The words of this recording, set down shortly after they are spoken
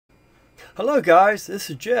Hello guys, this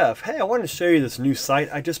is Jeff. Hey, I wanted to show you this new site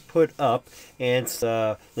I just put up, and it's,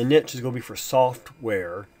 the niche is going to be for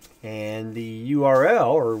software, and the URL,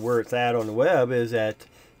 or where it's at on the web, is at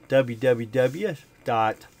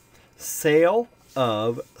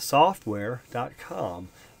www.saleofsoftware.com.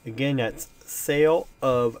 Again, that's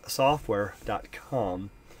saleofsoftware.com.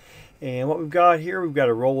 And what we've got here, we've got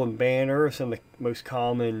a rolling banner, some of the most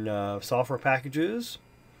common software packages.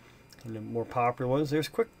 And the more popular ones, there's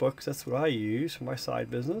QuickBooks. That's what I use for my side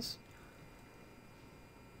business.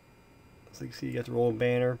 So you can see you got the rolling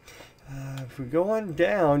banner. If we go on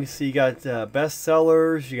down, you see you got best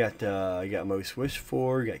sellers, you got most wished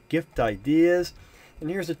for, you got gift ideas. And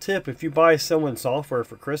here's a tip: if you buy someone software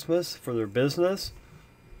for Christmas for their business,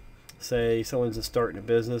 say someone's just starting a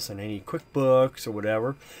business and they need QuickBooks or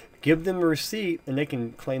whatever, give them a receipt and they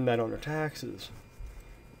can claim that on their taxes.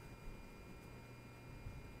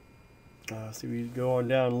 So we go on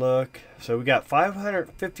down and look. So we got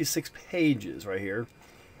 556 pages right here,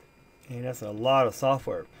 and that's a lot of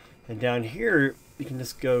software. And down here you can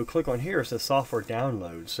just go click on here. It says software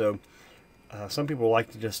download. So some people like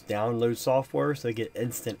to just download software so they get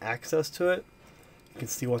instant access to it. You can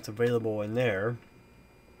see what's available in there,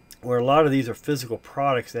 where a lot of these are physical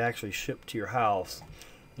products that actually ship to your house.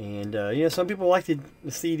 And you know, some people like the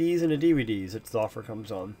CDs and the DVDs that the software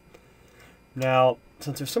comes on. Now,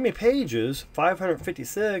 since there's so many pages,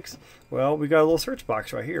 556, well, we got a little search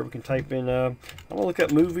box right here. We can type in, I'm going to look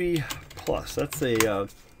up Movie Plus. That's a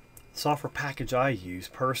software package I use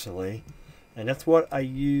personally. And that's what I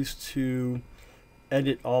use to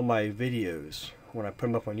edit all my videos when I put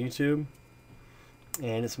them up on YouTube.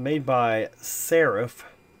 And it's made by Serif.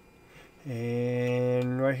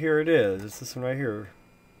 And right here it is. It's this one right here.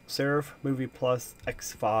 Serif Movie Plus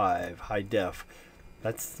X5 High Def.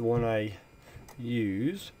 That's the one I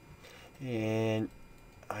use, and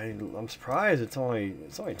I'm surprised it's only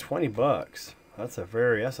 $20. That's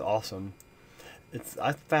awesome.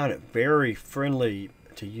 I found it very friendly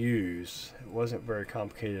to use. It wasn't very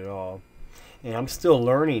complicated at all, and I'm still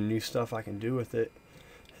learning new stuff I can do with it.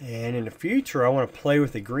 And in the future, I want to play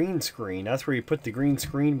with the green screen. That's where you put the green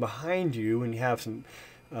screen behind you, and you have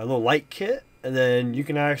a little light kit, and then you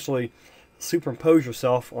can actually superimpose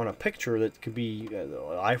yourself on a picture that could be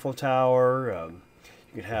the Eiffel Tower. You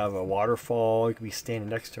could have a waterfall. You could be standing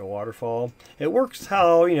next to a waterfall. It works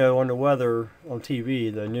how, you know, on the weather on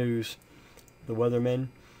TV, the news, the weathermen,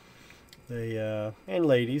 they and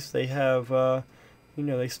ladies, they have you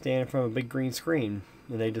know, they stand in front of a big green screen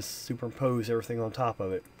and they just superimpose everything on top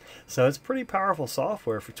of it. So it's pretty powerful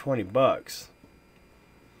software for $20.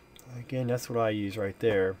 Again, that's what I use right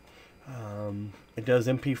there. It does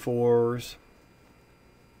MP4s.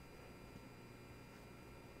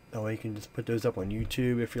 That way you can just put those up on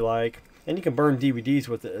YouTube if you like. And you can burn DVDs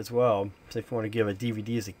with it as well. So if you want to give a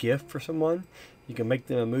DVD as a gift for someone, you can make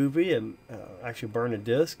them a movie and actually burn a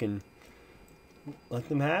disc and let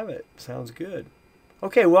them have it. Sounds good.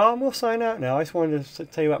 Okay, well, I'm going to sign out now. I just wanted to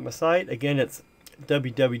tell you about my site. Again, it's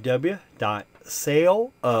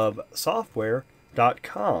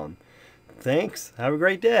www.saleofsoftware.com. Thanks. Have a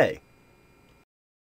great day.